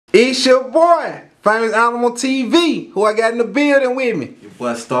It's your boy, Famousanimaltv, who I got in the building with me. Your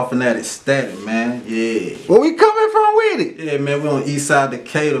boy StarFanaticc Staticc, man. Yeah. Where we coming from with it? Yeah, man. We on East Side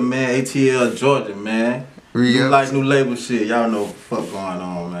Decatur, man. ATL, Georgia, man. New label shit. Y'all know what the fuck going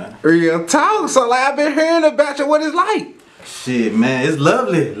on, man. Real talk. So like I've been hearing about you. What it's like? Shit, man. It's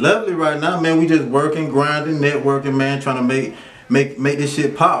lovely. Lovely right now, man. We just working, grinding, networking, man. Trying to make this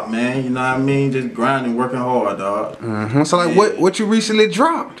shit pop, man. You know what I mean? Just grinding, working hard, dog. So like what you recently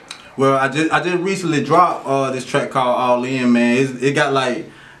dropped? Well, I just recently dropped this track called All In, man. It got like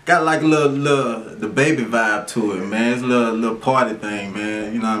a little the baby vibe to it, man. It's a little party thing,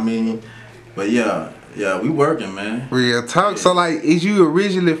 man. You know what I mean? But yeah, we working, man. Real talk. Yeah. So like, is you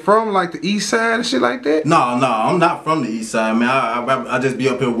originally from like the East Side and shit like that? No, I'm not from the East Side, man. I just be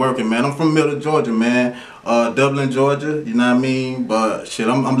up here working, man. I'm from Middle Georgia, man. Dublin, Georgia. You know what I mean? But shit,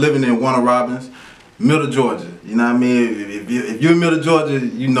 I'm living in Warner Robins. Middle Georgia, you know what I mean? If you're in Middle Georgia,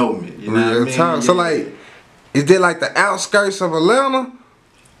 you know me. You know what I mean? Yeah. So like, is there like the outskirts of Atlanta?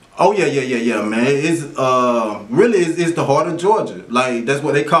 Oh yeah, man. It's really it's the heart of Georgia. Like that's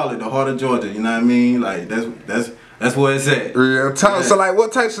what they call it, the heart of Georgia. You know what I mean? Like that's where it's at. Real talk. Yeah. So like,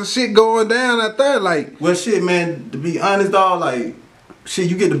 what types of shit going down out there? Like, well, shit, man. To be honest, dog, like.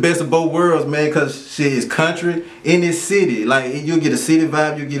 Shit, you get the best of both worlds, man, cause shit is country in this city. Like you get a city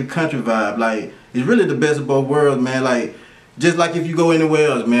vibe, you get a country vibe. Like it's really the best of both worlds, man. Like just like if you go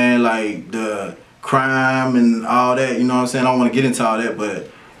anywhere else, man, like the crime and all that, you know what I'm saying? I don't want to get into all that, but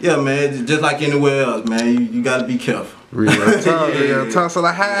yeah, man, just like anywhere else, man, you gotta be careful. Real talk, real talk. So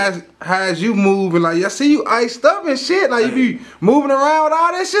like, how's you moving? Like, I see you iced up and shit. Like, you be moving around with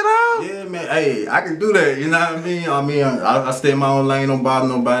all that shit on? Yeah, man. Hey, I can do that. You know what I mean? I stay in my own lane, don't bother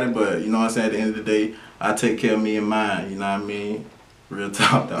nobody. But you know what I'm saying? At the end of the day, I take care of me and mine. You know what I mean? Real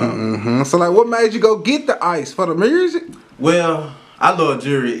talk, dog. So like, what made you go get the ice for the music? Well, I love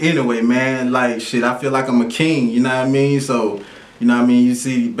jewelry anyway, man. Like, shit, I feel like I'm a king. You know what I mean? So. You know what I mean? You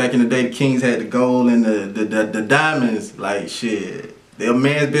see, back in the day, the Kings had the gold and the diamonds. Like, shit, they're a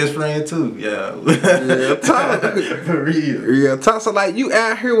man's best friend, too. Yeah. Real talk. For real. Real talk. So, like, you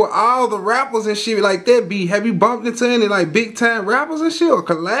out here with all the rappers and shit like that. Have you bumped into any, like, big-time rappers and shit or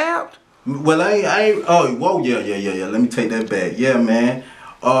collabed? Well, I ain't, oh, whoa, yeah. Let me take that back. Yeah, man.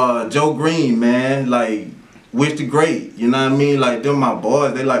 Joe Green, man. Like, Wish the Great. You know what I mean? Like, them my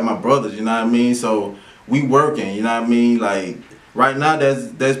boys. They like my brothers. You know what I mean? So, we working. You know what I mean? Like... Right now,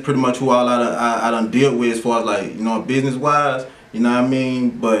 that's pretty much who all I done deal with as far as like, you know, business wise, you know what I mean?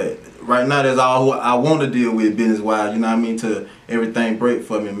 But right now, that's all who I want to deal with business wise, you know what I mean? To everything break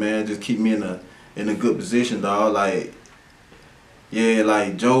for me, man. Just keep me in a good position, dog. Like, yeah,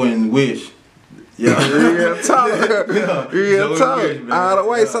 like Joe and Wish. Yeah. Real talk. Real talk. Wish, all the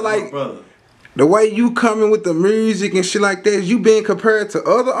way. Yeah, so like, the way you coming with the music and shit like that, you being compared to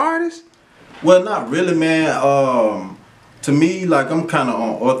other artists? Well, not really, man. To me, like I'm kind of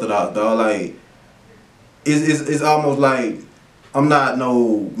unorthodox, dog. Like it's almost like I'm not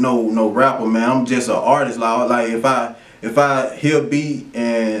no rapper, man. I'm just an artist. Like if I hear a beat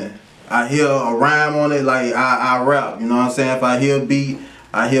and I hear a rhyme on it, like I rap. You know what I'm saying? If I hear a beat,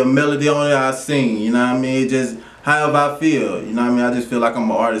 I hear a melody on it, I sing. You know what I mean? Just however I feel. You know what I mean? I just feel like I'm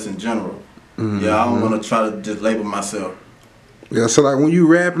an artist in general. Yeah, I don't want to try to just label myself. Yeah. So like when you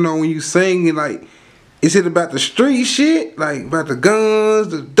rapping or when you singing, like. Is it about the street shit? Like about the guns,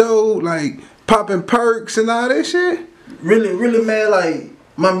 the dope, like popping perks and all that shit? Really, man, like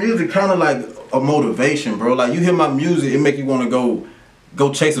my music kind of like a motivation, bro. Like you hear my music, it make you want to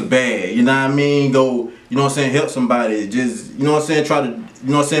go chase a bag. You know what I mean? Go, you know what I'm saying? Help somebody. Just, you know what I'm saying? Try to,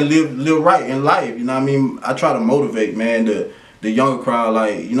 you know what I'm saying? Live right in life. You know what I mean? I try to motivate, man, the younger crowd.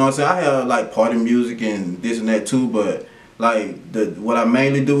 Like, you know what I'm saying? I have like party music and this and that too, but. Like, what I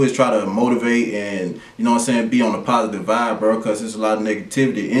mainly do is try to motivate and, you know what I'm saying, be on a positive vibe, bro, because there's a lot of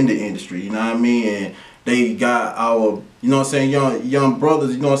negativity in the industry, you know what I mean? And they got our, you know what I'm saying, young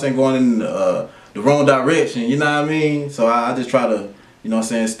brothers, you know what I'm saying, going in the wrong direction, you know what I mean? So I just try to, you know what I'm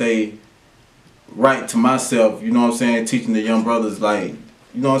saying, stay right to myself, you know what I'm saying, teaching the young brothers, like,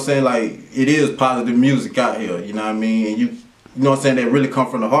 you know what I'm saying, like, it is positive music out here, you know what I mean? And you know what I'm saying, that really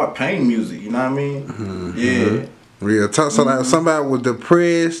come from the heart, pain music, you know what I mean? Yeah. Real talk. So like if somebody was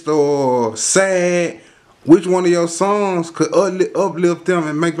depressed or sad, which one of your songs could uplift them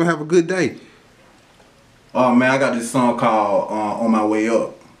and make them have a good day? Oh man, I got this song called "On My Way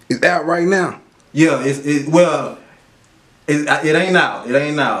Up." It's out right now. Yeah, well, It ain't out. It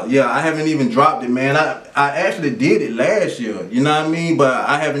ain't out. Yeah, I haven't even dropped it, man. I actually did it last year. You know what I mean? But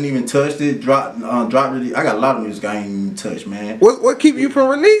I haven't even touched it. Dropped it. I got a lot of music I ain't even touched, man. What keep you from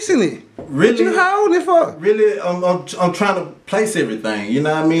releasing it? Really? What you holding for? Really, I'm trying to place everything. You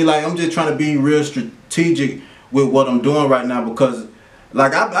know what I mean? Like, I'm just trying to be real strategic with what I'm doing right now, because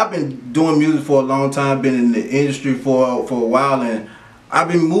like I've been doing music for a long time, been in the industry for a while, and I've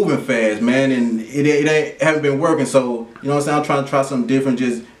been moving fast, man, and it haven't been working. So, you know what I'm saying? I'm trying to try something different,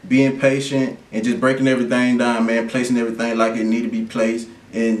 just being patient and just breaking everything down, man, placing everything like it need to be placed,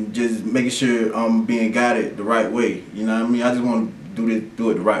 and just making sure I'm being guided the right way. You know what I mean? I just want to do it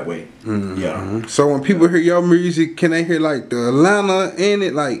the right way. Mm-hmm. Yeah. So when people hear your music, can they hear like the Atlanta in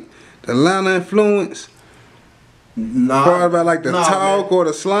it, like the Atlanta influence? Nah. Part about like the talk, man, or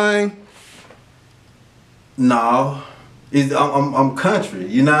the slang? No. I'm country,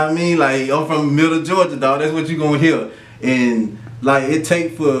 you know what I mean? Like, I'm from Middle Georgia, dog. That's what you gonna hear. And like, it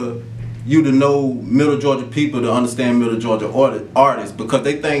take for you to know Middle Georgia people to understand Middle Georgia artists, because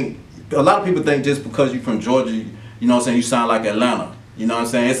they think, a lot of people think just because you from Georgia, you know what I'm saying, you sound like Atlanta. You know what I'm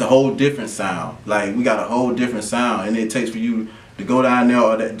saying? It's a whole different sound. Like, we got a whole different sound, and it takes for you to go down there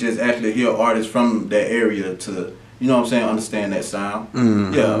or just actually hear artists from that area to, you know what I'm saying, understand that sound.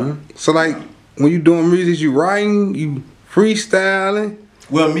 Mm-hmm. Yeah. So like, when you doing music, you writing, you freestyling?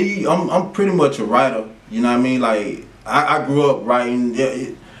 Well, me, I'm pretty much a writer. You know what I mean? Like, I grew up writing,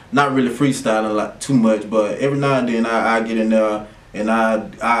 not really freestyling like too much, but every now and then I get in there and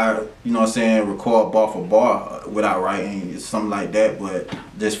I you know what I'm saying, record bar for bar without writing, something like that. But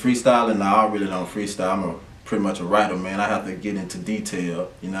just freestyling, no, I really don't freestyle. I'm pretty much a writer, man. I have to get into detail.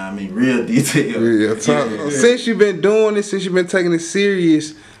 You know what I mean? Real detail. Yeah. Since you've been doing this, since you've been taking it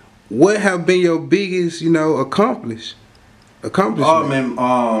serious, what have been your biggest, you know, accomplishment? Oh man,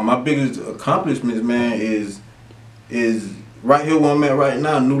 my biggest accomplishments, man, is right here where I'm at right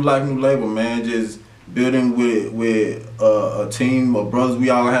now. New life, new label, man. Just building with a team of brothers.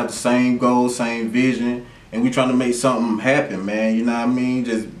 We all have the same goals, same vision, and we trying to make something happen, man. You know what I mean?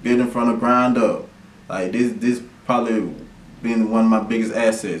 Just building from the ground up. Like, this probably been one of my biggest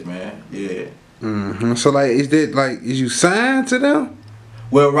assets, man. Yeah. Mm-hmm. So like, is you signed to them?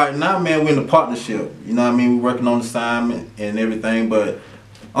 Well, right now, man, we're in a partnership. You know what I mean? We're working on assignment and everything, but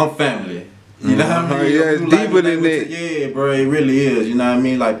I'm family. You know what I mean? Yeah, it's deeper than that. Yeah, bro, it really is. You know what I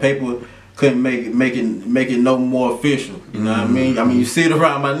mean? Like, paper couldn't make it no more official. You know what I mean? I mean, you see it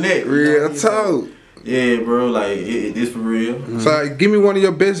around my neck. Real talk. Yeah, bro, like, it's for real. So like, give me one of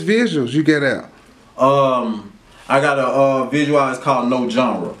your best visuals you get out. I got a visual, it's called No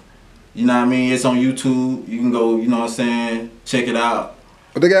Genre. You know what I mean? It's on YouTube. You can go, you know what I'm saying, check it out.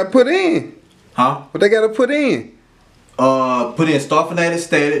 What they gotta put in? Huh? What they gotta put in? Put in StarFanaticc,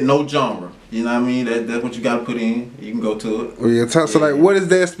 Staticc, No Genre. You know what I mean? That's what you gotta put in. You can go to it. Yeah, so like, what is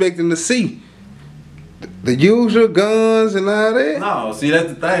they expecting to see? The usual guns and all that? No, see,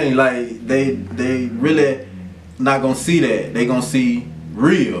 that's the thing. Like, they really not gonna see that. They gonna see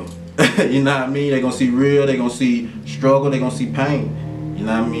real. You know what I mean? They gonna see real. They gonna see struggle. They gonna see pain. You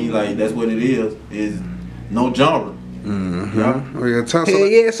know what I mean? Like, that's what it is no genre. Mm-hmm. Yeah.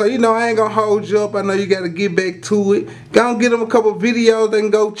 Yeah, so you know, I ain't gonna hold you up. I know you gotta get back to it. Go and get them a couple videos they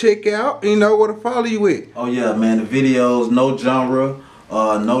can go check out. You know where to follow you with. Oh yeah, man, the videos, No Genre,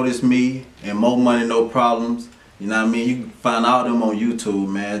 Notice Me, and More Money, No Problems. You know what I mean? You can find all them on YouTube,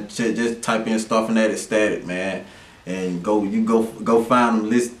 man. Just type in StarFanaticc, Staticc, man, and go find them,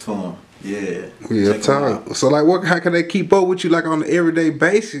 listen to them. Yeah. Talk. So like, how can they keep up with you like on an everyday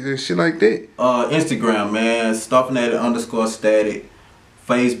basis and shit like that? Instagram, man, StarFanaticc_Staticc.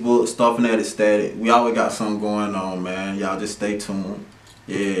 Facebook, StarFanaticc Staticc. We always got something going on, man. Y'all just stay tuned.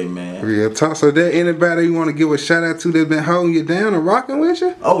 Yeah, man. Real talk. So there anybody you want to give a shout out to that's been holding you down and rocking with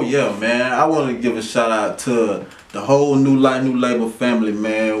you? Oh yeah, man. I want to give a shout out to the whole New Life, New Label family,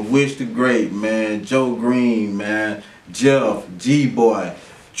 man. Wish the Great, man. Joe Green, man. Jeff, G-Boy,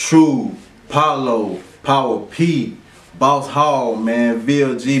 True, Paulo, Power P, Boss Hall, man,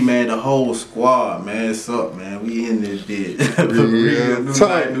 VLG, man, the whole squad, man. What's up, man? We in this bitch. New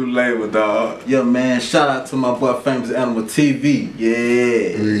Life, New Label, dog. Yeah, man. Shout out to my boy Famousanimaltv.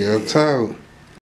 Yeah. Real talk.